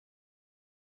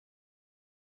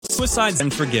Suicides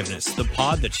and Forgiveness, the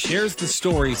pod that shares the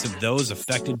stories of those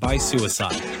affected by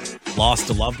suicide. Lost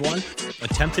a loved one?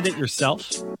 Attempted it yourself?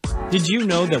 Did you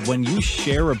know that when you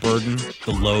share a burden,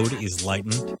 the load is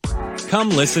lightened? Come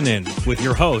listen in with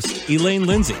your host, Elaine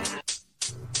Lindsay.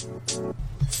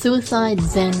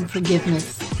 Suicides and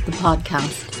Forgiveness, the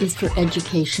podcast, is for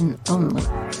education only.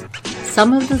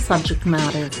 Some of the subject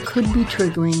matter could be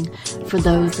triggering for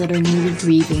those that are newly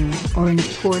grieving or in a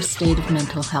poor state of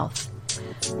mental health.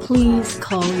 Please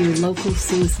call your local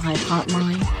suicide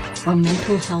hotline or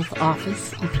mental health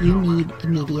office if you need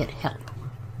immediate help.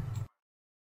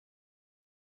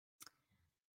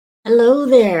 Hello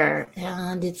there,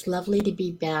 and it's lovely to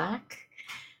be back.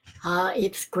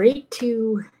 It's great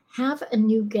to have a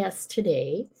new guest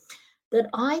today that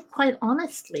I quite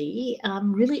honestly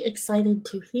am really excited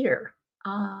to hear.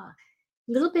 A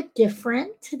little bit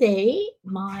different today.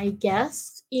 My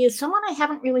guest is someone I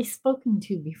haven't really spoken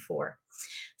to before.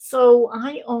 So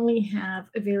I only have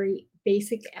a very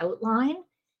basic outline,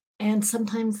 and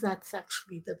sometimes that's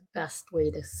actually the best way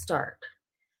to start.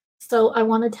 So I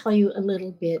want to tell you a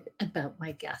little bit about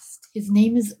my guest. His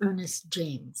name is Ernest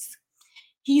James.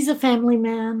 He's a family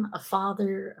man, a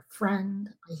father, a friend.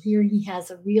 I hear he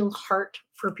has a real heart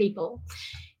for people.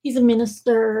 He's a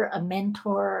minister, a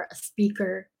mentor, a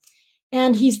speaker,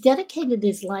 and he's dedicated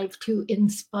his life to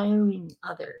inspiring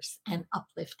others and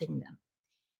uplifting them.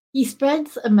 He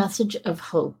spreads a message of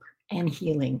hope and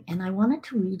healing, and I wanted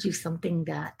to read you something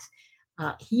that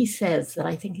he says that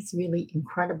I think is really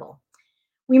incredible.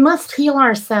 We must heal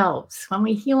ourselves. When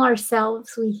we heal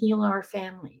ourselves, we heal our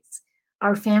families.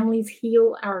 Our families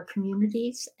heal our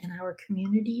communities, and our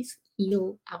communities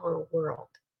heal our world.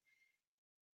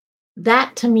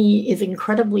 That to me is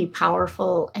incredibly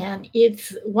powerful, and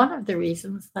it's one of the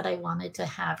reasons that I wanted to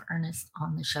have Ernest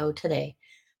on the show today.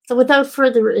 So without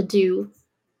further ado,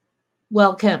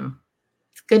 welcome.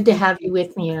 It's good to have you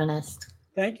with me, Ernest.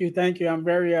 Thank you. I'm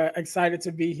very excited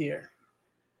to be here.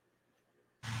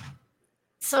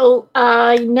 So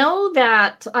I know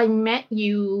that I met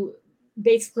you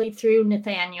basically through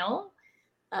Nathaniel.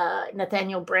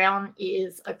 Nathaniel Brown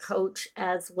is a coach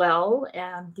as well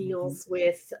and deals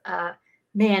with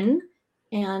men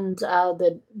and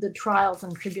the trials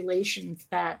and tribulations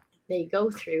that they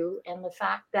go through, and the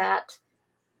fact that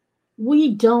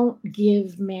we don't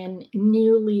give men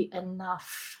nearly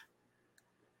enough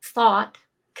thought,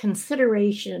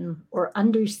 consideration, or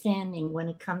understanding when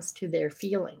it comes to their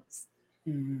feelings.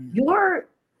 Mm-hmm.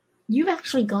 You've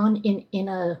actually gone in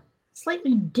a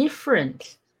slightly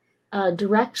different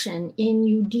direction, and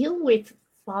you deal with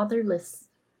fatherless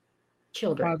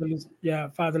children.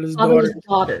 Fatherless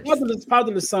daughters.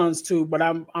 Fatherless sons too, but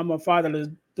I'm a fatherless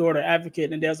daughter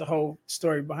advocate, and there's a whole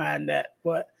story behind that.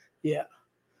 But yeah.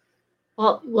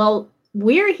 Well,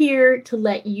 we're here to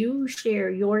let you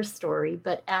share your story,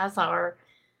 but as our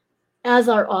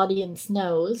audience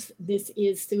knows, this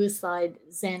is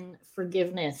Suicides and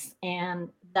Forgiveness,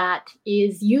 and that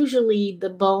is usually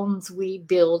the bones we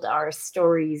build our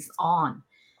stories on.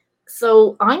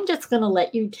 So I'm just going to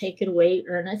let you take it away,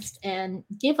 Ernest, and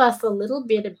give us a little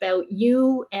bit about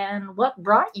you and what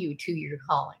brought you to your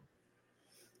calling.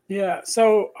 Yeah.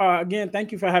 So again,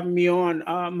 thank you for having me on.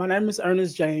 My name is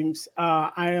Ernest James.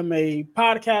 I am a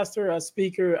podcaster, a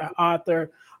speaker, an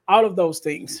author, all of those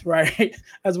things, right?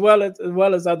 as well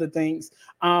as other things.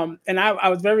 And I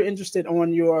was very interested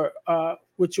on your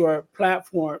with your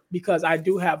platform because I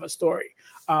do have a story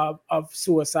of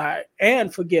suicide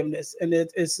and forgiveness, and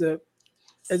it's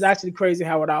actually crazy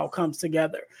how it all comes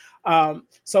together.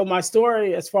 So my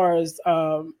story, as far as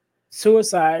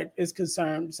suicide is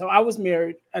concerned, so I was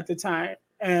married at the time,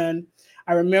 and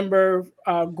I remember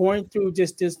going through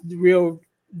just this real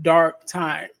dark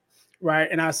time. Right.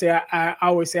 And I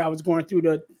always say I was going through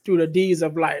the D's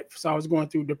of life. So I was going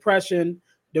through depression,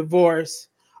 divorce,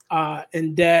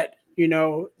 and debt.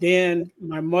 Then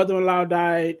my mother-in-law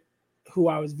died, who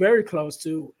I was very close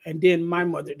to. And then my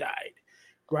mother died.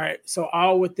 Right. So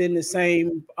all within the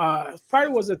same probably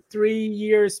was a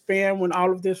 3-year span when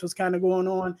all of this was kind of going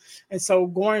on. And so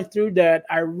going through that,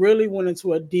 I really went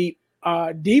into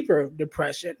a deeper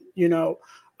depression,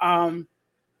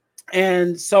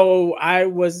 and so I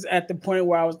was at the point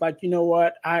where I was like, you know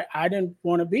what, I didn't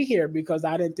want to be here because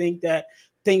I didn't think that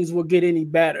things would get any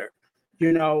better,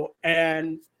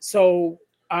 And so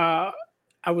I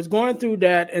was going through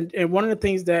that. And one of the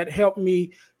things that helped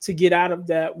me to get out of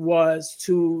that was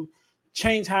to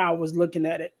change how I was looking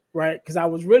at it. Right. Because I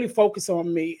was really focused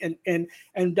on me.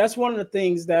 And that's one of the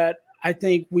things that I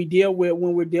think we deal with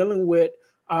when we're dealing with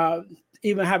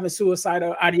even having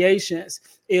suicidal ideations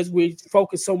is we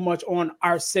focus so much on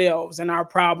ourselves and our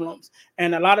problems.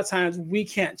 And a lot of times we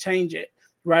can't change it.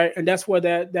 Right. And that's where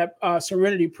that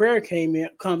serenity prayer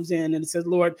comes in, and it says,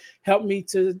 Lord, help me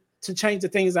to change the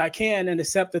things I can and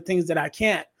accept the things that I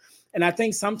can't. And I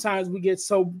think sometimes we get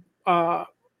so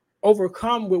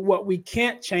overcome with what we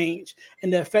can't change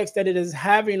and the effects that it is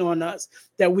having on us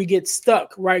that we get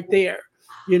stuck right there,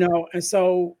 And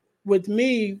so with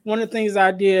me, one of the things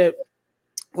I did,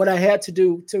 what I had to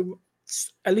do to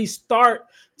at least start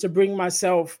to bring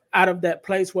myself out of that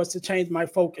place, was to change my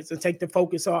focus and take the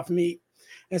focus off me.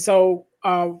 And so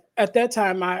at that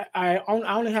time, I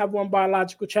only have one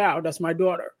biological child. That's my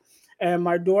daughter. And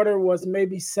my daughter was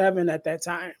maybe 7 at that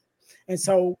time. And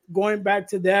so going back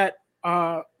to that,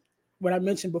 what I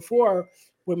mentioned before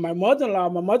with my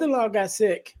mother-in-law got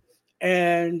sick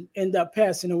and ended up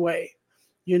passing away,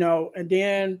 and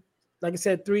then, like I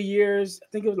said, 3 years, I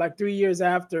think it was like 3 years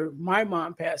after my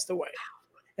mom passed away.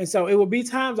 And so it would be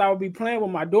times I would be playing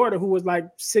with my daughter, who was like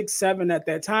 6, 7 at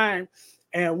that time,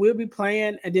 and we'll be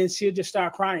playing, and then she'll just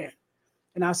start crying.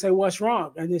 And I'll say, what's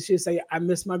wrong? And then she'll say, I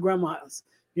miss my grandma's,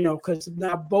 because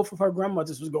now both of her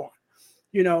grandmothers was gone,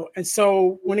 And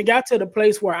so when it got to the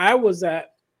place where I was at,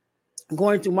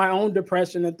 going through my own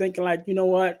depression and thinking like, you know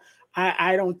what,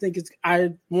 I don't think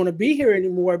I want to be here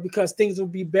anymore because things will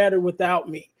be better without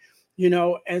me,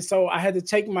 And so I had to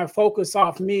take my focus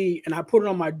off me and I put it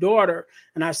on my daughter,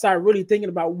 and I started really thinking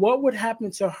about what would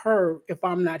happen to her if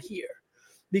I'm not here.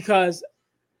 Because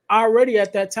already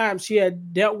at that time, she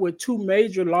had dealt with 2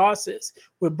 major losses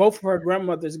with both of her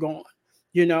grandmothers gone,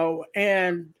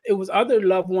 and it was other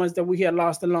loved ones that we had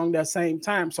lost along that same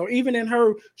time. So even in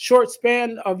her short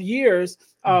span of years,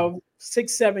 of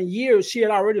 6, 7 years, she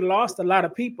had already lost a lot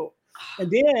of people. And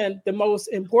then the most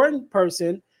important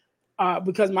person,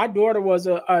 because my daughter was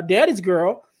a daddy's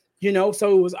girl,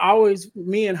 so it was always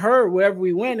me and her wherever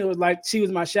we went. It was like she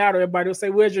was my shadow. Everybody would say,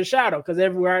 where's your shadow? Because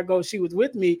everywhere I go, she was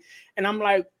with me. And I'm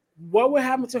like, what would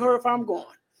happen to her if I'm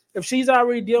gone? If she's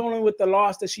already dealing with the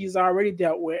loss that she's already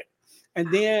dealt with,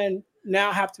 and then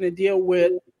now having to deal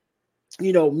with,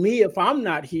 me if I'm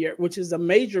not here, which is a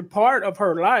major part of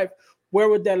her life, where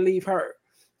would that leave her?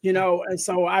 And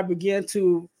so I began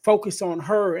to focus on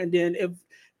her. And then if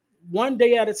one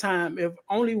day at a time, if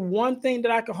only one thing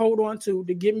that I could hold on to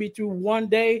get me through one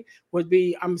day would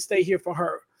be, I'm gonna stay here for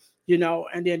her,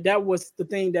 and then that was the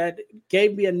thing that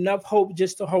gave me enough hope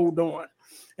just to hold on.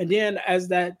 And then as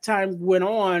that time went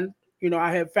on,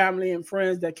 I had family and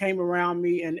friends that came around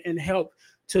me and helped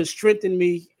to strengthen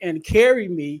me and carry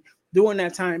me during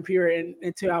that time period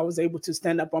until I was able to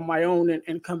stand up on my own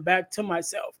and come back to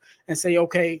myself and say,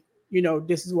 okay,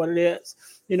 this is what it is,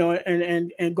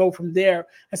 and go from there.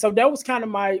 And so that was kind of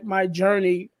my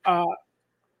journey of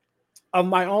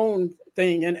my own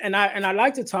thing. And I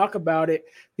like to talk about it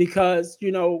because,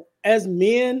 as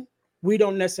men, we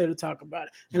don't necessarily talk about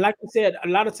it. And like I said, a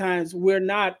lot of times we're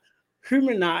not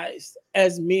humanized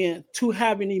as men to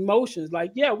having emotions.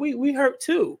 Like, yeah, we hurt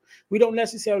too. We don't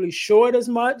necessarily show it as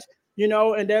much,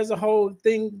 and there's a whole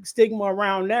stigma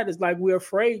around that. It's like we're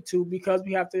afraid to, because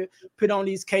we have to put on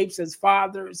these capes as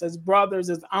fathers, as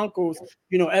brothers, as uncles,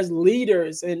 as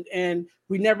leaders, and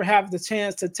we never have the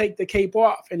chance to take the cape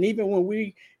off. And even when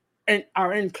we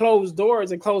are in closed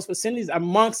doors and closed facilities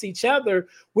amongst each other,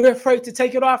 we're afraid to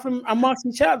take it off from amongst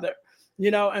each other,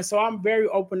 and so I'm very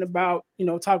open about,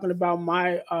 talking about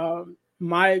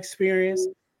my experience,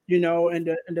 and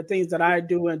the things that I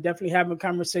do, and definitely having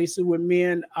conversations with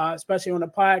men, especially on a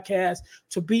podcast,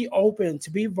 to be open, to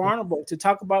be vulnerable, to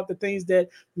talk about the things that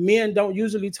men don't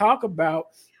usually talk about,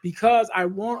 because I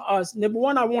want us, number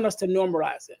one, I want us to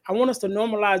normalize it. I want us to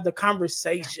normalize the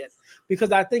conversation,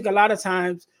 because I think a lot of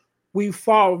times we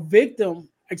fall victim,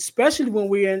 especially when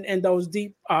we're in those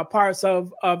deep parts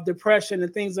of depression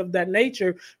and things of that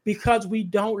nature, because we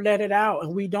don't let it out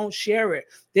and we don't share it.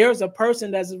 There's a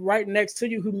person that's right next to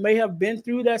you who may have been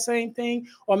through that same thing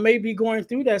or may be going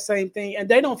through that same thing, and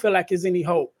they don't feel like there's any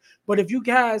hope. But if you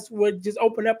guys would just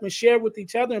open up and share with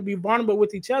each other and be vulnerable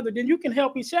with each other, then you can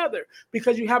help each other,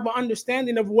 because you have an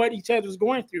understanding of what each other's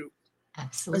going through.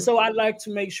 Absolutely. And so I like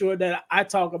to make sure that I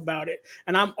talk about it,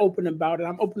 and I'm open about it.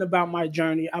 I'm open about my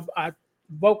journey. I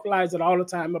vocalize it all the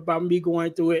time about me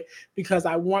going through it, because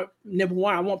I want, number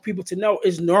one, I want people to know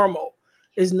it's normal.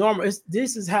 It's normal.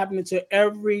 This is happening to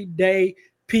everyday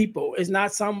people. It's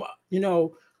not some,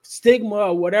 stigma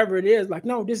or whatever it is. Like,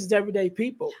 no, this is everyday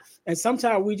people. And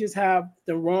sometimes we just have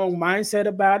the wrong mindset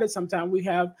about it. Sometimes we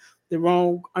have the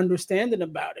wrong understanding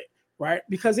about it, right?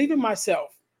 Because even myself,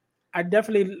 I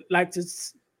definitely like to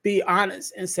be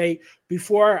honest and say,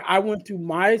 before I went through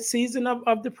my season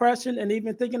of depression and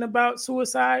even thinking about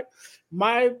suicide,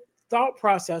 my thought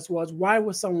process was, why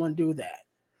would someone do that?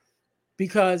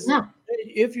 Because Yeah.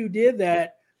 if you did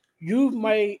that, you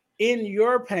may end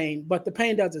your pain, but the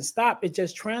pain doesn't stop. It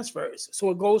just transfers. So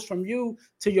it goes from you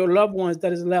to your loved ones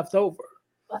that is left over.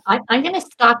 I'm going to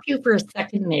stop you for a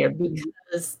second there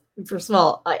because, first of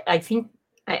all, I think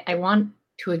I want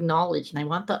to acknowledge, and I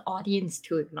want the audience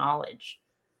to acknowledge,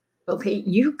 okay,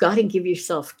 you've got to give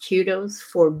yourself kudos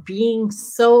for being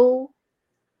so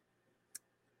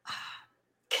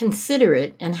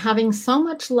considerate and having so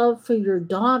much love for your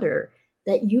daughter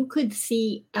that you could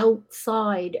see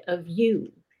outside of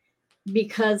you.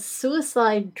 Because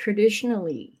suicide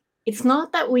traditionally, it's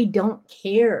not that we don't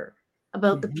care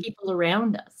about the people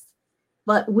around us,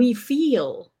 but we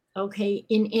feel, okay,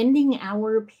 in ending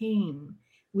our pain,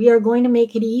 we are going to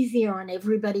make it easier on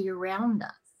everybody around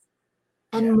us.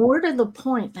 And more to the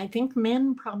point, I think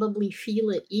men probably feel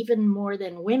it even more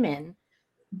than women.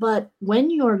 But when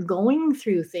you're going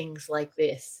through things like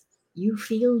this, you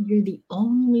feel you're the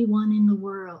only one in the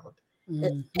world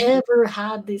that's ever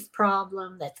had this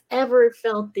problem, that's ever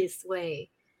felt this way.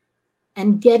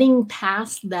 And getting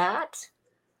past that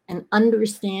and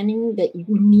understanding that you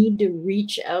need to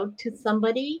reach out to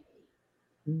somebody,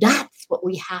 that's what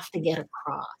we have to get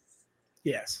across.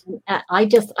 Yes. I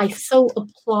so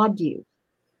applaud you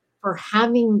for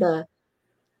having the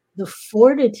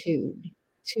fortitude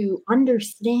to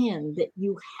understand that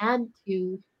you had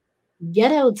to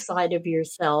get outside of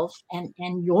yourself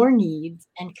and your needs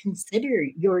and consider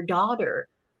your daughter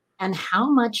and how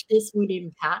much this would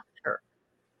impact her.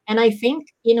 And I think,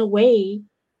 in a way,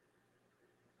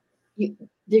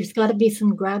 there's got to be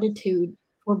some gratitude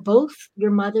for both your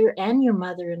mother and your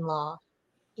mother-in-law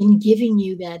in giving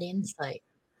you that insight.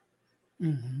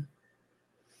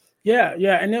 Yeah,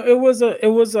 and it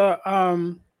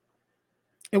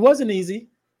wasn't easy,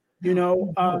 you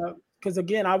know, because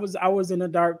again, I was in a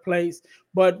dark place.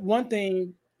 But one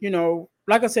thing, you know,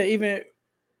 like I said, even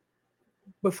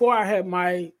before I had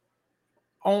my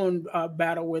own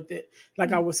battle with it,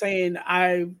 like I was saying,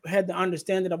 I had the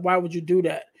understanding of why would you do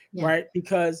that, right?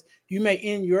 Because you may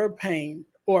end your pain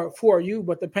or for you,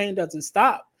 but the pain doesn't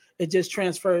stop. It just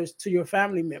transfers to your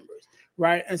family members,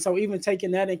 right? And so even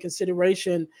taking that in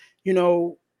consideration, you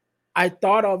know, I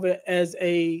thought of it as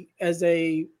a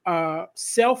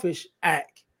selfish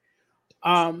act.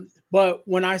 But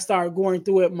when I started going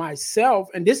through it myself,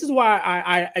 and this is why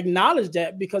I acknowledge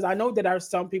that, because I know that there are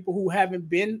some people who haven't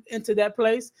been into that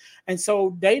place, and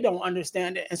so they don't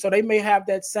understand it, and so they may have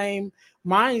that same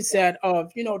mindset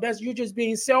of, you know, that's you just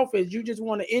being selfish. You just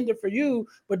want to end it for you,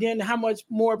 but then how much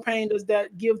more pain does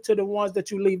that give to the ones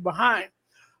that you leave behind?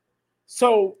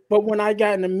 So, but when I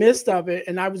got in the midst of it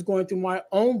and I was going through my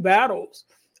own battles,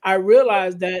 I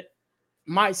realized that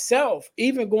myself,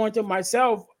 even going to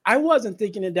myself, I wasn't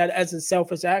thinking of that as a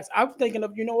selfish act. I'm thinking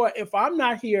of, you know what, if I'm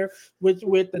not here with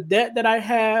the debt that I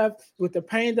have, with the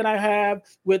pain that I have,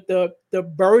 with the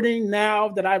burden now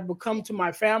that I've become to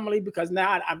my family, because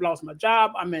now I've lost my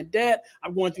job, I'm in debt,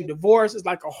 I'm going through divorce. It's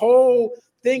like a whole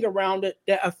thing around it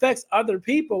that affects other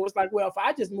people. It's like, well, if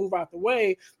I just move out the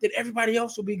way, then everybody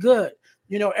else will be good.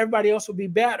 You know, everybody else will be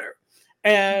better.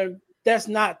 And that's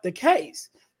not the case,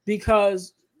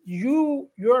 because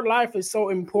your life is so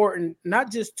important,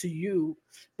 not just to you,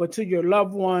 but to your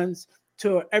loved ones,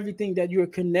 to everything that you're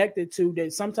connected to,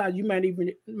 that sometimes you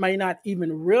may not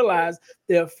even realize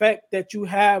the effect that you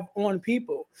have on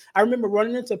people. I remember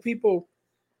running into people.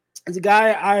 There's a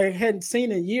guy I hadn't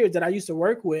seen in years that I used to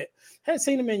work with. Hadn't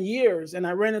seen him in years, and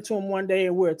I ran into him one day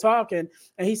and we were talking,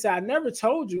 and he said, I never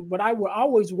told you, but I will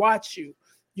always watch you.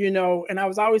 You know, and I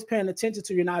was always paying attention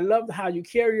to you, and I loved how you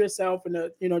carry yourself and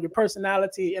your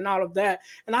personality and all of that.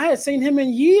 And I had seen him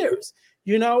in years,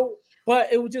 you know,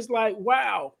 but it was just like,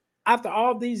 wow, after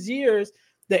all these years,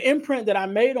 the imprint that I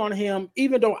made on him,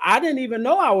 even though I didn't even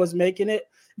know I was making it,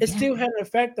 it still had an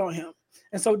effect on him.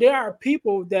 And so there are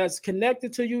people that's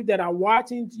connected to you that are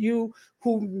watching you,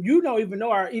 who you don't even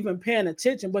know are even paying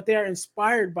attention, but they're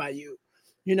inspired by you.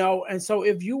 You know, and so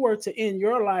if you were to end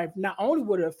your life, not only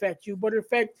would it affect you, but it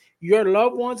affect your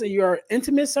loved ones and your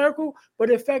intimate circle, but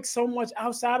it affects so much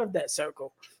outside of that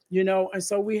circle, you know. And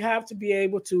so we have to be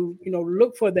able to, you know,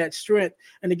 look for that strength.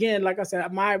 And again, like I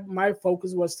said, my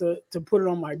focus was to put it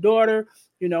on my daughter,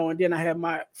 you know, and then I had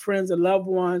my friends and loved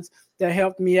ones that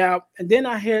helped me out. And then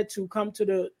I had to come to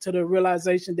the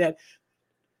realization that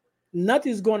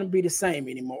nothing's going to be the same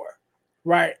anymore,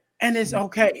 right? And it's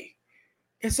okay.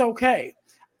 It's okay.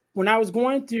 When I was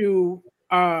going through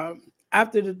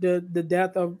after the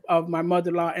death of my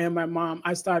mother-in-law and my mom,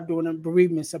 I started doing a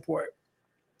bereavement support.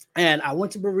 And I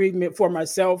went to bereavement for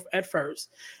myself at first.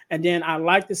 And then I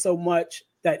liked it so much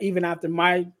that even after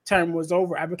my term was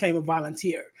over, I became a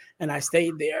volunteer, and I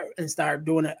stayed there and started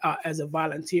doing it as a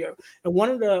volunteer. And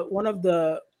uh, one of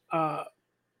the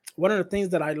things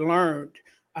that I learned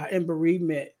in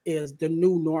bereavement is the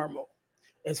new normal.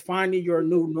 Is finding your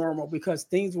new normal, because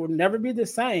things will never be the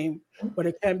same, but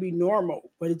it can be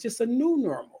normal. But it's just a new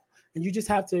normal. And you just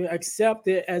have to accept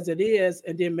it as it is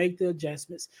and then make the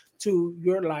adjustments to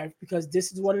your life, because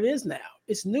this is what it is now.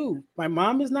 It's new. My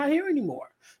mom is not here anymore.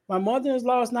 My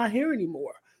mother-in-law is not here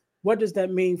anymore. What does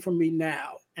that mean for me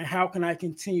now? And how can I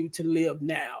continue to live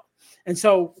now? And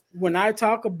so when I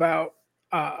talk about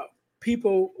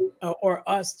people or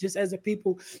us just as a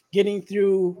people getting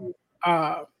through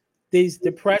these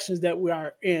depressions that we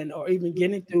are in, or even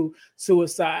getting through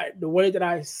suicide, the way that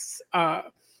I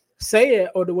say it,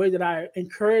 or the way that I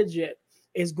encourage it,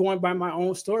 is going by my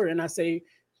own story. And I say,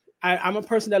 I'm a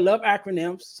person that love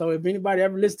acronyms. So if anybody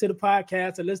ever listens to the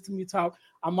podcast or listen to me talk,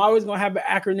 I'm always going to have an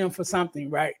acronym for something,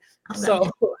 right?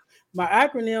 So my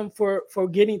acronym for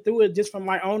getting through it, just from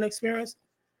my own experience,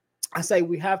 I say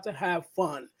we have to have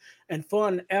fun. And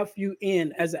fun,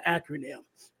 FUN, as an acronym,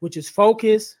 which is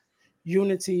focus,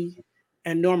 unity,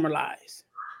 and normalize.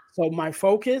 So my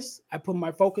focus, I put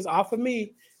my focus off of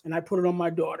me and I put it on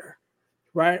my daughter,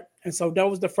 right? And so that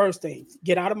was the first thing.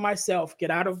 Get out of myself,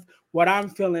 get out of what I'm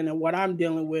feeling and what I'm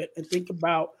dealing with, and think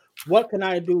about what can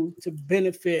I do to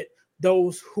benefit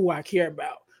those who I care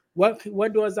about. What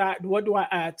do I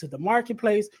add to the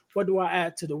marketplace? What do I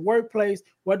add to the workplace?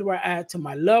 What do I add to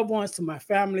my loved ones, to my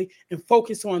family, and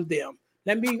focus on them?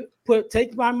 Let me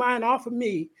take my mind off of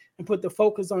me and put the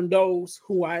focus on those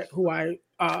who I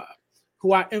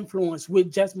influence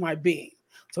with just my being.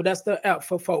 So that's the F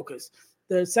for focus.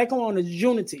 The second one is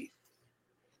unity.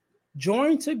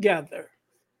 Join together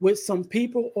with some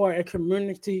people or a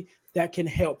community that can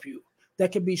help you,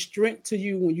 that can be strength to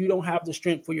you when you don't have the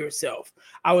strength for yourself.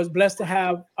 I was blessed to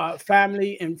have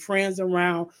family and friends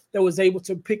around that was able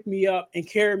to pick me up and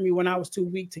carry me when I was too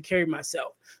weak to carry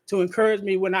myself, to encourage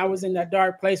me when I was in that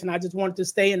dark place and I just wanted to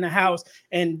stay in the house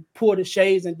and pull the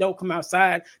shades and don't come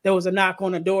outside. There was a knock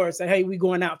on the door and say, hey, we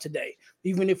going out today.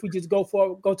 Even if we just go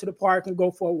to the park and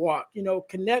go for a walk,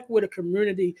 connect with a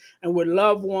community and with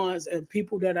loved ones and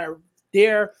people that are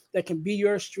there that can be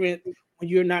your strength when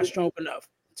you're not strong enough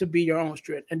to be your own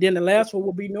strength. And then the last one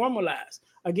will be normalized.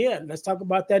 Again, let's talk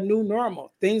about that new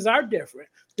normal. Things are different.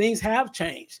 Things have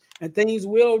changed, and things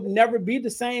will never be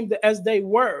the same as they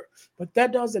were. But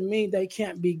that doesn't mean they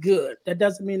can't be good. That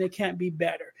doesn't mean they can't be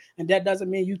better. And that doesn't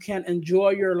mean you can't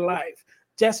enjoy your life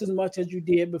just as much as you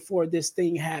did before this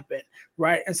thing happened,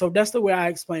 right? And so that's the way I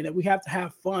explain it. We have to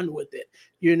have fun with it,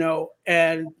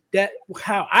 and that's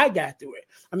how I got through it.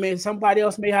 I mean, somebody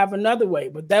else may have another way,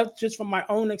 but that's just from my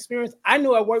own experience. I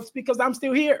know it works because I'm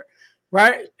still here,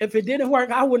 right? If it didn't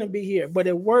work, I wouldn't be here, but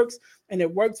it works, and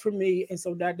it works for me. And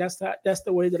so that's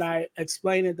the way that I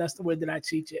explain it. That's the way that I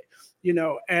teach it,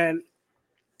 and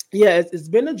yeah, it's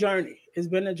been a journey. It's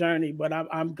been a journey, but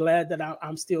I'm glad that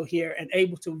I'm still here and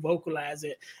able to vocalize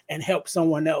it and help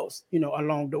someone else,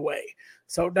 along the way.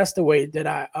 So that's the way that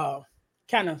I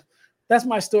that's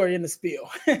my story in the spiel.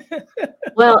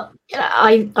 Well,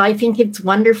 I think it's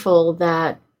wonderful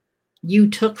that you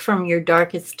took from your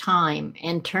darkest time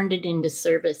and turned it into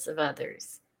service of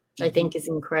others, which I think is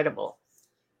incredible.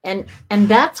 And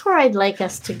that's where I'd like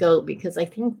us to go, because I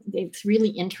think it's really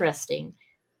interesting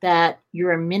that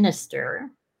you're a minister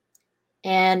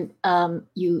and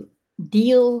you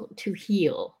deal to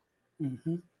heal.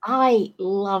 Mm-hmm. I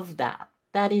love that.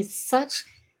 That is such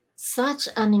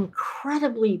an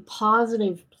incredibly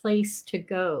positive place to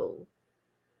go,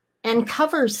 and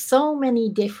covers so many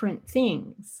different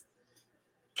things,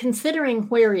 considering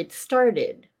where it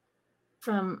started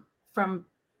from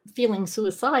feeling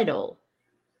suicidal.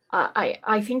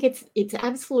 I think it's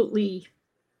absolutely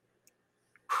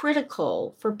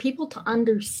critical for people to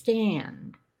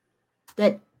understand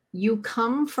that you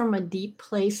come from a deep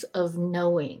place of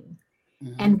knowing.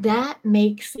 Mm-hmm. And that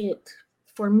makes it,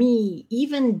 for me,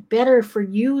 even better for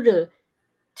you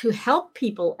to help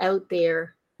people out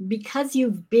there, because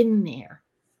you've been there.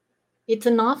 It's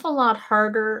an awful lot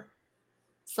harder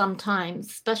sometimes,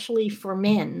 especially for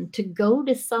men, to go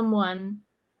to someone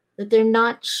that they're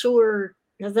not sure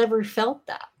has ever felt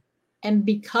that. And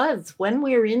because when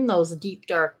we're in those deep,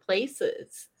 dark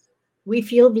places, we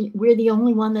feel we're the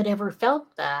only one that ever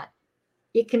felt that.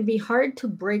 It can be hard to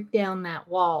break down that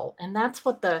wall. And that's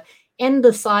what the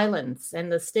silence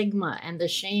and the stigma and the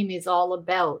shame is all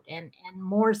about. And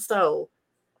more so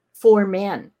for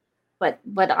men. But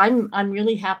I'm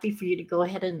really happy for you to go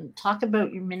ahead and talk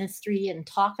about your ministry and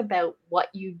talk about what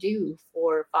you do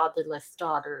for fatherless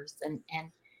daughters and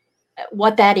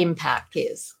what that impact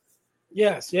is.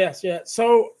 Yes, yes, yes.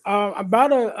 So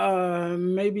about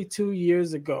maybe 2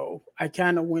 years ago, I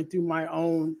kind of went through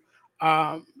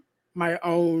um, my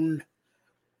own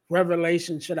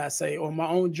revelation, should I say, or my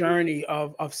own journey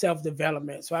of self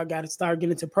development. So I got to start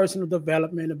getting into personal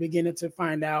development and beginning to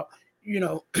find out,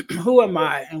 who am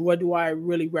I and what do I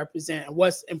really represent and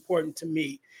what's important to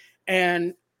me.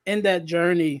 And in that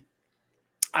journey,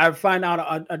 I find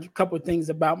out a couple of things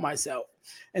about myself.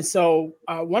 And so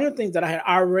one of the things that I had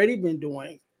already been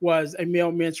doing was a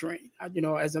male mentoring,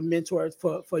 as a mentor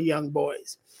for young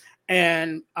boys.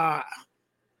 And by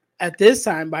this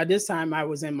time, I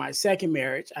was in my second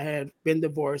marriage. I had been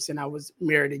divorced and I was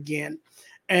married again.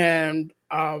 And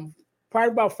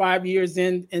probably about 5 years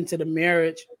into the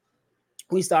marriage,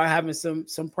 we started having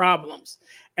some problems.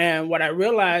 And what I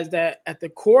realized that at the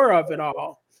core of it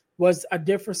all was a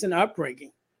difference in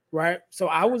upbringing, right? So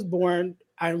I was born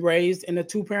and raised in a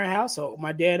two-parent household.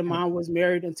 My dad and mom was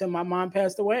married until my mom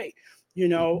passed away,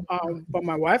 but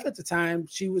my wife at the time,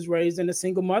 she was raised in a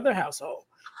single mother household,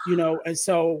 and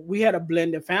so we had a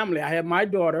blended family. I had my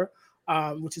daughter,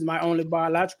 which is my only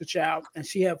biological child, and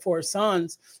she had four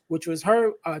sons, which was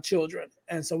her children.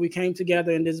 And so we came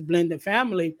together in this blended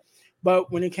family.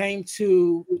 But when it came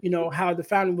to, how the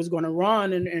family was going to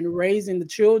run and raising the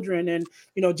children and,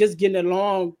 just getting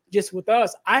along just with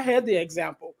us, I had the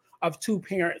example of two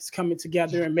parents coming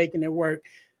together and making it work.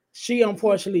 She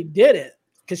unfortunately didn't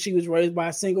because she was raised by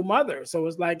a single mother. So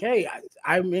it's like, hey,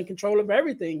 I'm in control of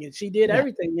everything. And she did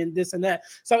everything and this and that.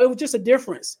 So it was just a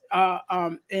difference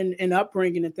in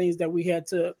upbringing and things that we had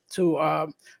to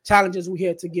challenges we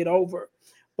had to get over.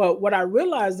 But what I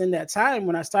realized in that time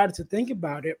when I started to think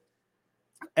about it,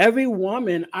 every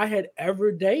woman I had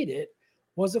ever dated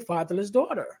was a fatherless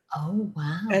daughter. Oh,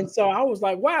 wow. And so I was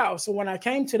like, wow. So when I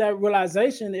came to that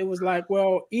realization, it was like,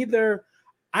 well, either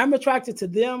I'm attracted to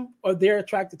them or they're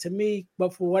attracted to me.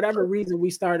 But for whatever reason, we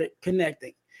started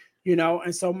connecting,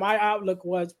 And so my outlook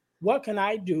was, what can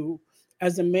I do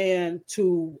as a man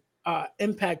to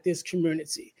impact this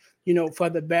community, for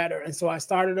the better? And so I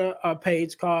started a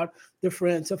page called The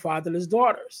Friends of Fatherless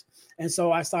Daughters. And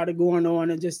so I started going on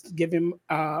and just giving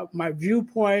my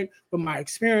viewpoint with my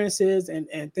experiences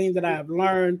and things that I have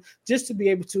learned just to be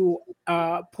able to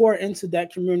pour into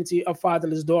that community of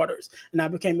fatherless daughters. And I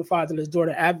became a fatherless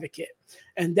daughter advocate.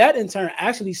 And that in turn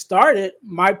actually started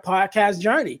my podcast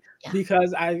journey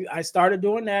because I started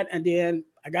doing that. And then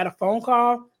I got a phone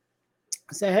call.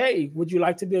 I said, hey, would you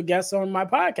like to be a guest on my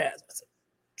podcast? I said,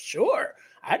 sure.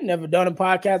 I'd never done a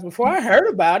podcast before. I heard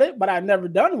about it, but I'd never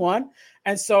done one.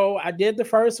 And so I did the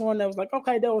first one. That was like,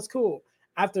 okay, that was cool.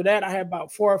 After that, I had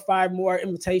about 4 or 5 more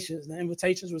invitations. The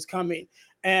invitations was coming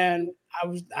and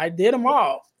I did them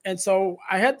all. And so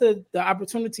I had the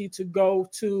opportunity to go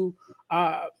to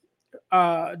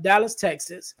Dallas,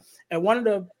 Texas. And one of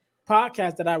the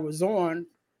podcasts that I was on,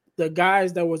 the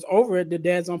guys that was over at the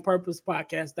Dads on Purpose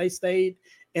podcast, they stayed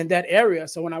in that area.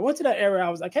 So when I went to that area, I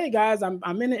was like, hey guys,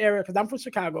 I'm in the area because I'm from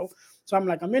Chicago. So I'm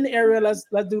like, I'm in the area. Let's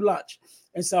do lunch.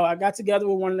 And so I got together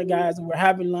with one of the guys and we're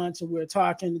having lunch and we're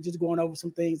talking and just going over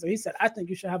some things. And he said, I think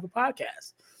you should have a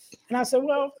podcast. And I said,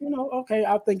 well, okay,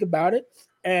 I'll think about it.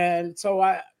 And so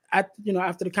I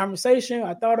after the conversation,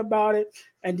 I thought about it.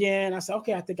 And then I said,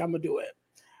 okay, I think I'm gonna do it.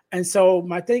 And so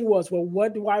my thing was, well,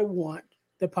 what do I want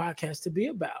the podcast to be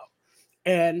about?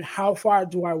 And how far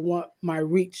do I want my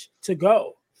reach to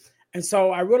go? And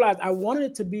so I realized I wanted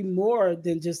it to be more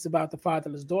than just about the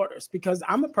fatherless daughters because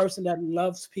I'm a person that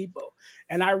loves people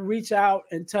and I reach out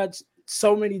and touch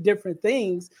so many different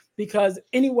things because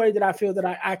any way that I feel that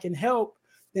I can help,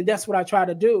 then that's what I try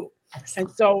to do. Excellent.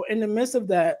 And so in the midst of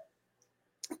that,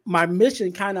 my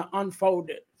mission kind of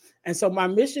unfolded. And so my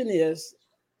mission is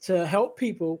to help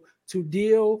people to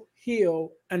deal,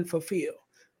 heal, and fulfill,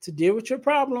 to deal with your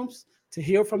problems, to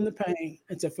heal from the pain,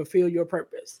 and to fulfill your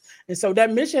purpose. And so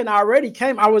that mission already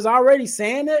came. I was already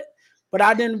saying it, but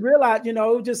I didn't realize, it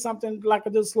was just something like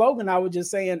a slogan I was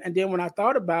just saying. And then when I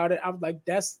thought about it, I was like,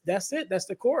 that's it. That's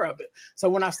the core of it. So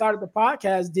when I started the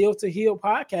podcast, Deal to Heal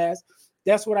podcast,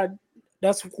 that's what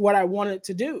I wanted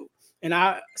to do. And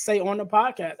I say on the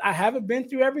podcast, I haven't been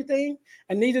through everything,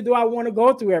 and neither do I want to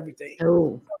go through everything.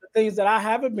 Oh. The things that I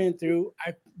haven't been through,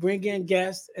 I bring in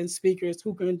guests and speakers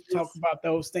who can talk about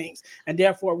those things. And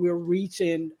therefore, we're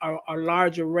reaching a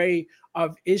large array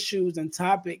of issues and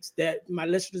topics that my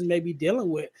listeners may be dealing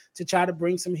with to try to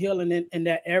bring some healing in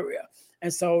that area.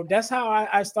 And so that's how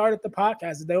I started the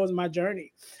podcast. That was my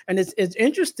journey. And it's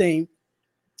interesting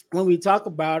when we talk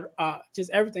about just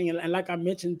everything, and like I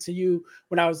mentioned to you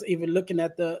when I was even looking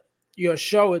at your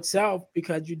show itself,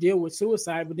 because you deal with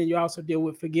suicide, but then you also deal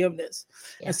with forgiveness.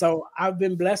 And Yes. so I've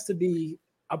been blessed to be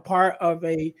a part of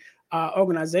a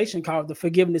organization called the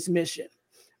Forgiveness Mission,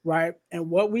 right? And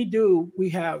what we do, we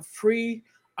have free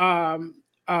um,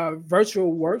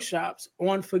 virtual workshops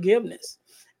on forgiveness.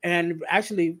 And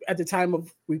actually, at the time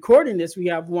of recording this, we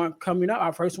have one coming up.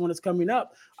 Our first one is coming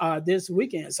up this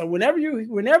weekend. So whenever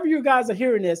you guys are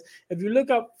hearing this, if you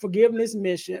look up Forgiveness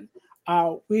Mission,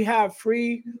 we have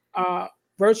free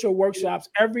virtual workshops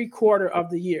every quarter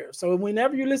of the year. So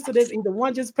whenever you listen to this, either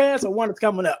one just passed or one is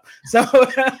coming up. So,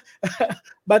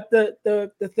 but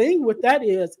the thing with that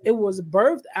is, it was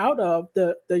birthed out of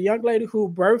the young lady who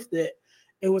birthed it.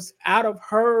 It was out of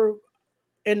her,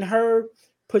 in her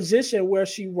position where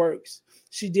she works.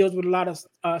 She deals with a lot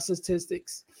of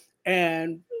statistics,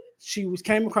 and she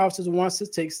came across this one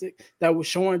statistic that was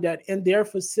showing that in their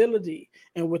facility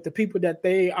and with the people that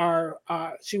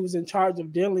she was in charge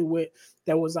of dealing with,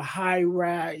 there was a high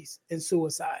rise in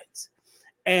suicides.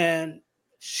 And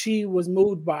she was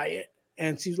moved by it.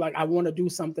 And she's like, I want to do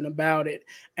something about it.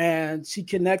 And she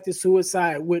connected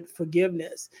suicide with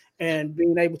forgiveness and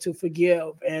being able to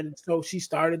forgive. And so she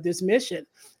started this mission.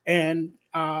 And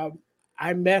I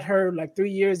met her like 3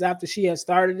 years after she had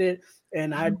started it.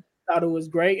 And I thought it was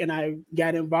great, and I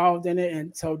got involved in it.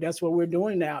 And so that's what we're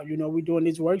doing now. We're doing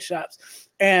these workshops.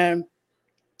 And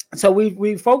so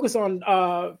we focus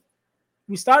on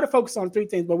we started focus on three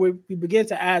things, but we begin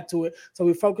to add to it. So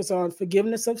we focus on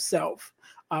forgiveness of self,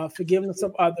 forgiveness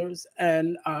of others,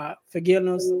 and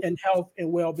forgiveness and health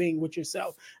and well-being with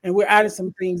yourself. And we're adding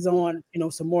some things on,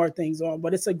 some more things on,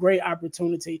 but it's a great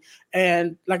opportunity.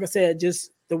 And like I said,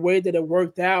 just the way that it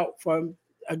worked out from,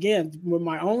 again, with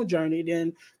my own journey,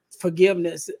 then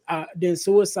forgiveness, then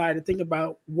suicide, and think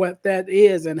about what that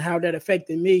is and how that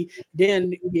affected me,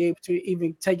 then be able to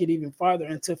even take it even farther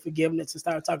into forgiveness and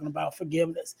start talking about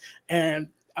forgiveness. And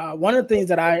one of the things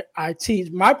that I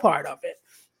teach, my part of it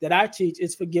that I teach,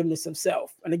 is forgiveness of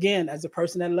self. And again, as a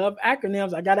person that loves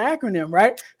acronyms, I got an acronym,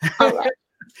 right? All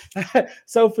right.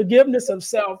 So forgiveness of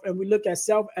self, and we look at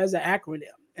self as an acronym,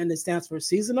 and it stands for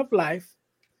season of life,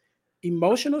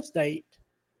 emotional state,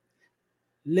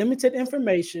 limited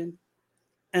information,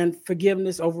 and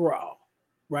forgiveness overall,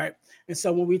 right? And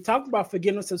so when we talk about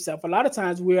forgiveness of self, a lot of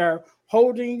times we are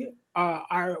holding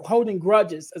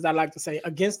grudges, as I like to say,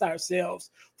 against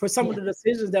ourselves for some of the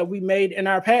decisions that we made in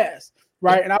our past,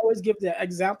 right? Yeah. And I always give the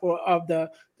example of the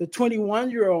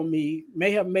 21-year-old me may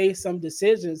have made some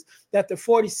decisions that the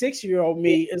 46-year-old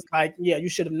me is like, yeah, you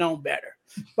should have known better.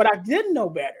 But I didn't know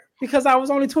better because I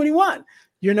was only 21,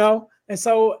 And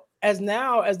so as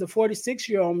the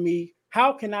 46-year-old me,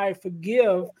 how can I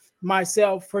forgive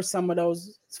myself for some of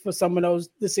those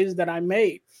decisions that I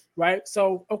made, right?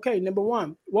 So, okay, number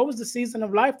one, what was the season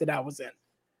of life that I was in?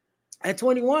 At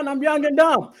 21, I'm young and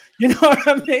dumb. You know what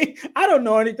I mean? I don't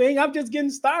know anything. I'm just getting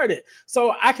started.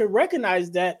 So I can recognize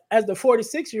that as the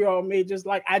 46-year-old me, just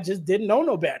like I just didn't know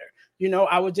no better.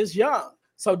 I was just young.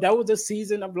 So that was a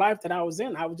season of life that I was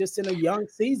in. I was just in a young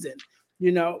season,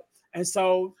 And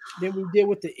so then we deal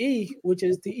with the E, which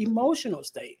is the emotional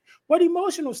state. What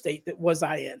emotional state that was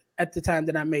I in at the time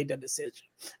that I made the decision?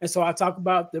 And so I talk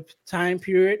about the time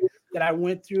period that I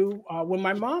went through when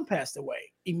my mom passed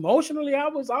away. Emotionally, I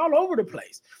was all over the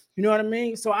place. You know what I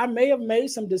mean? So I may have made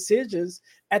some decisions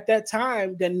at that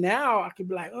time that now I could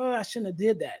be like, oh, I shouldn't have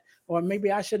did that. Or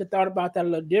maybe I should have thought about that a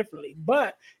little differently.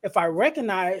 But if I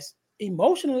recognize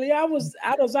emotionally I was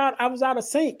out of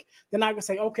sync, then I can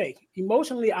say, okay,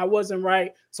 emotionally I wasn't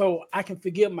right, so I can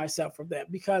forgive myself for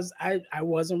that because I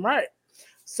wasn't right.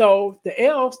 So the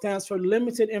L stands for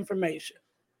limited information.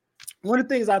 One of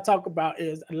the things I talk about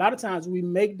is a lot of times we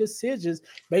make decisions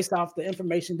based off the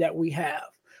information that we have,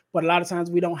 but a lot of times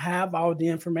we don't have all the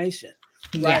information,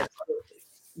 right? Yeah. So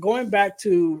going back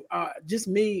to just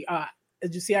me,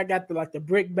 as you see, I got the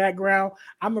brick background.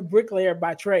 I'm a bricklayer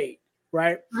by trade.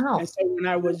 Right. Wow. And so when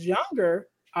I was younger,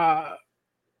 by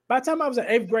the time I was in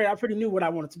 8th grade, I pretty knew what I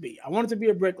wanted to be. I wanted to be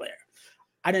a bricklayer.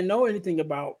 I didn't know anything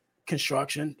about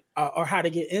construction or how to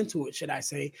get into it, should I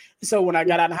say. So when I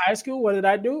got out of high school, what did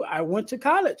I do? I went to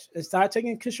college and started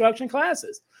taking construction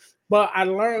classes. But I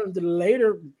learned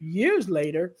years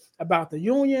later, about the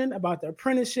union, about the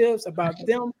apprenticeships, about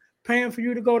them paying for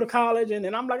you to go to college. And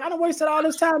I'm like, I done wasted all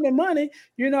this time and money,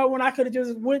 when I could have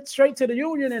just went straight to the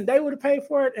union and they would have paid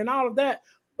for it and all of that.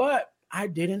 But I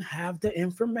didn't have the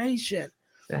information.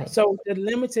 Right. So the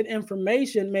limited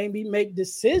information made me make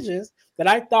decisions that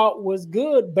I thought was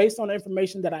good based on the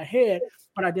information that I had,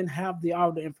 but I didn't have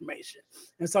all the information.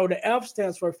 And so the F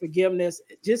stands for forgiveness,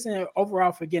 just in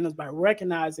overall forgiveness, by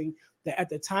recognizing that at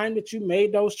the time that you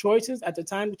made those choices, at the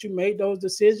time that you made those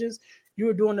decisions, you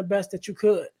were doing the best that you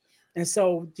could. And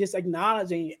so just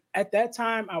acknowledging at that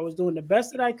time I was doing the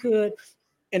best that I could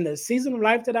in the season of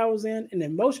life that I was in the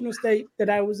emotional state that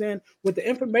I was in, with the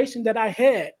information that I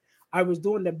had, I was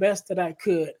doing the best that I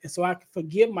could. And so I could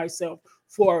forgive myself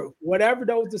for whatever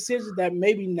those decisions that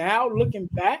maybe now looking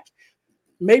back,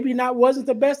 maybe not wasn't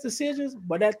the best decisions,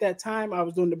 but at that time I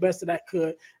was doing the best that I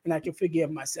could, and I can forgive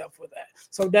myself for that.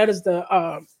 So that is the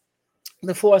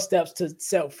 4 steps to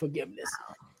self-forgiveness.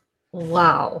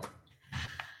 Wow.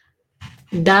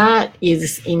 That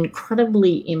is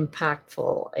incredibly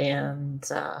impactful. And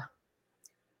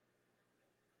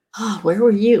where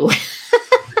were you?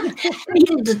 I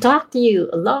needed to talk to you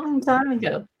a long time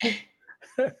ago.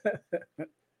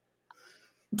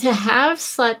 To have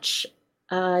such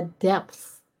a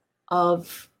depth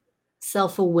of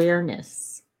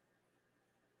self-awareness,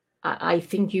 I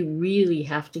think you really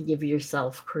have to give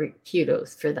yourself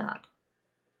kudos for that,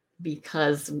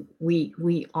 because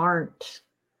we aren't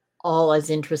all as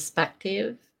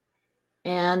introspective,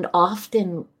 and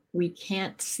often we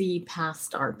can't see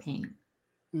past our pain,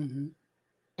 Mm-hmm.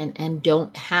 and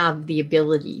don't have the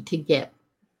ability to get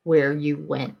where you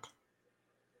went.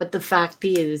 But the fact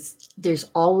is, there's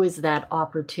always that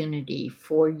opportunity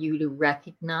for you to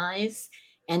recognize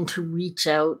and to reach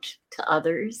out to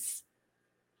others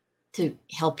to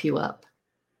help you up.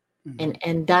 Mm-hmm.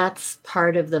 And that's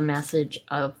part of the message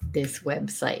of this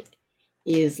website,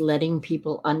 is letting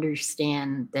people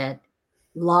understand that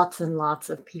lots and lots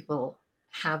of people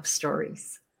have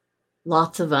stories.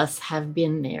 Lots of us have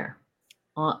been there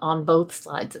on both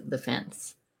sides of the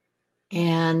fence.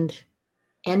 And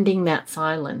ending that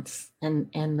silence and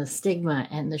the stigma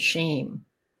and the shame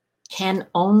can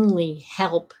only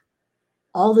help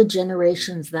all the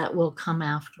generations that will come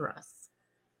after us.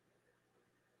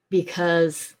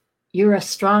 Because you're a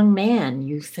strong man.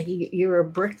 You say you're a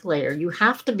bricklayer. You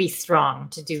have to be strong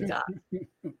to do that.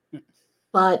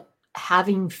 But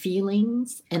having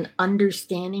feelings and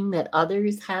understanding that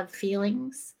others have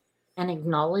feelings and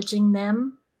acknowledging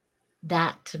them,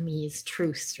 that to me is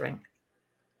true strength.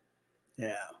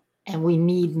 Yeah. And we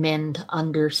need men to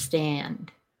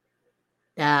understand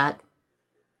that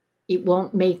it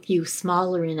won't make you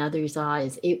smaller in others'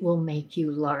 eyes. It will make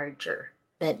you larger,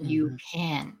 that you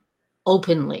can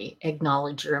openly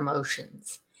acknowledge your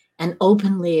emotions and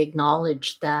openly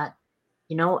acknowledge that,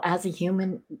 you know, as a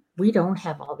human, we don't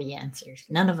have all the answers.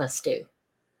 None of us do.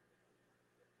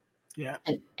 Yeah.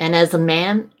 And as a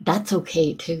man, that's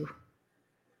okay too.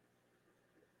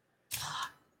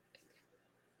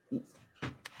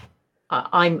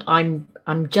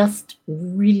 I'm just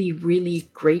really, really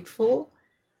grateful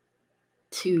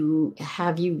to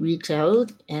have you reach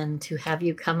out and to have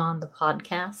you come on the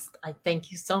podcast. I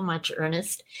thank you so much,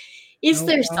 Ernest. Is No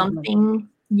there problem. something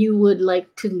you would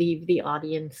like to leave the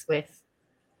audience with?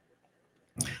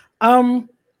 You're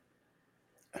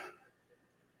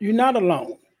not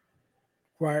alone,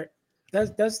 right?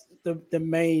 That's the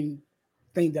main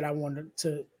thing that I wanted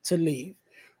to leave,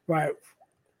 right?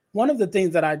 One of the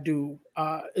things that I do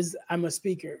is I'm a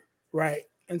speaker, right?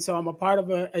 And so I'm a part of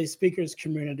a speakers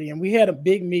community. And we had a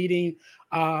big meeting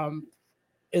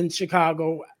in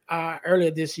Chicago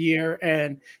earlier this year,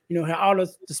 and had all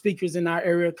of the speakers in our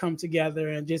area come together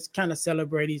and just kind of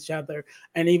celebrate each other,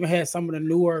 and even had some of the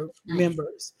newer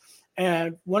members.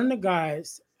 And one of the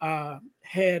guys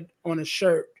had on a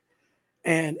shirt,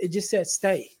 and it just said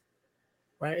 "stay,"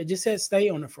 right? It just said "stay"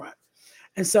 on the front.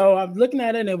 And so I'm looking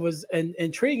at it, and it was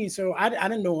intriguing. So I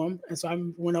didn't know him. And so I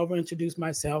went over and introduced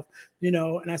myself,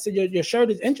 and I said, your shirt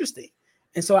is interesting.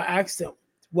 And so I asked him,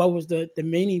 what was the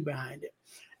meaning behind it?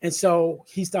 And so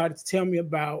he started to tell me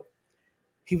about,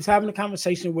 he was having a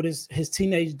conversation with his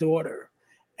teenage daughter,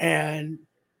 and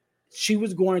she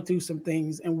was going through some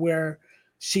things, and where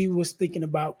she was thinking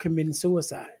about committing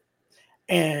suicide.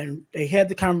 And they had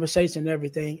the conversation and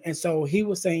everything. And so he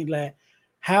was saying that,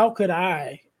 how could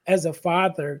I, as a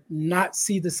father, not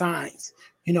see the signs?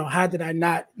 How did I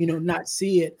not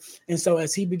see it? And so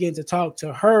as he began to talk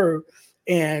to her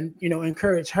and,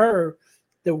 encourage her,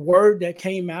 the word that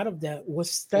came out of that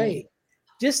was stay.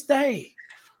 Just stay.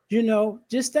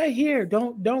 Just stay here.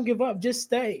 Don't give up. Just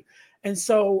stay. And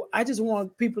so I just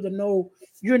want people to know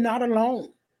you're not alone.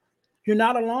 You're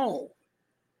not alone.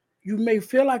 you may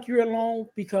feel like you're alone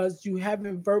because you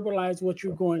haven't verbalized what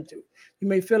you're going through. You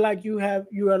may feel like you're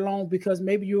alone because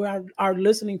maybe you are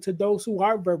listening to those who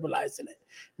are verbalizing it,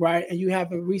 right? And you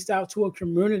haven't reached out to a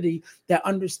community that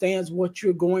understands what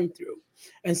you're going through.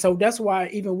 And so that's why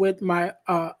even with my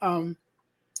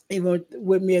even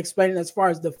with me explaining as far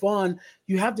as the fun,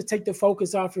 you have to take the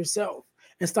focus off yourself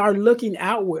and start looking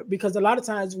outward, because a lot of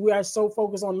times we are so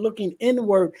focused on looking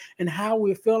inward and how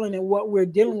we're feeling and what we're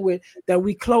dealing with that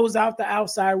we close out the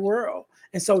outside world.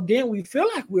 And so then we feel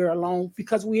like we're alone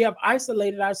because we have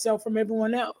isolated ourselves from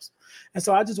everyone else. And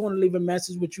so I just want to leave a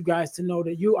message with you guys to know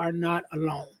that you are not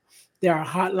alone. There are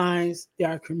hotlines, there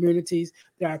are communities,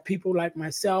 there are people like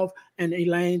myself and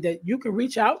Elaine that you can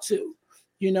reach out to.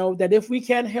 You know, that if we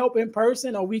can't help in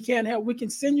person or we can't help, we can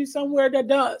send you somewhere that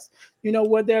does, you know,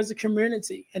 where there's a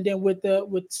community. And then with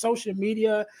social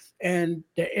media and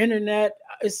the internet,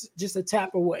 it's just a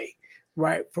tap away,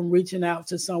 right, from reaching out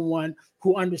to someone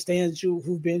who understands you,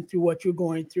 who've been through what you're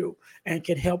going through and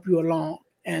can help you along.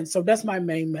 And so that's my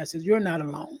main message. You're not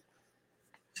alone.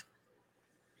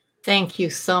 Thank you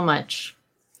so much.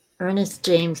 Ernest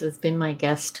James has been my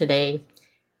guest today,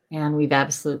 and we've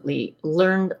absolutely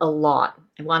learned a lot.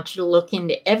 I want you to look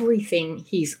into everything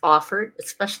he's offered,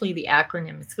 especially the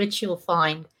acronyms, which you'll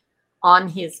find on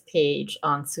his page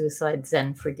on Suicide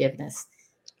Zen Forgiveness.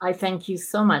 I thank you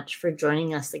so much for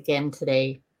joining us again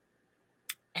today.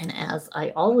 And as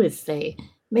I always say,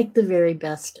 make the very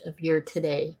best of your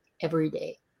today, every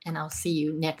day. And I'll see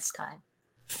you next time.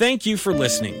 Thank you for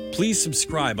listening. Please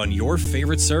subscribe on your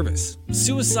favorite service.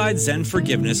 Suicide Zen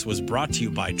Forgiveness was brought to you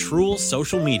by Truel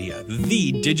Social Media,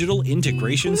 the digital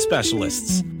integration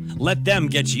specialists. Let them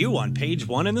get you on page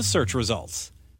 1 in the search results.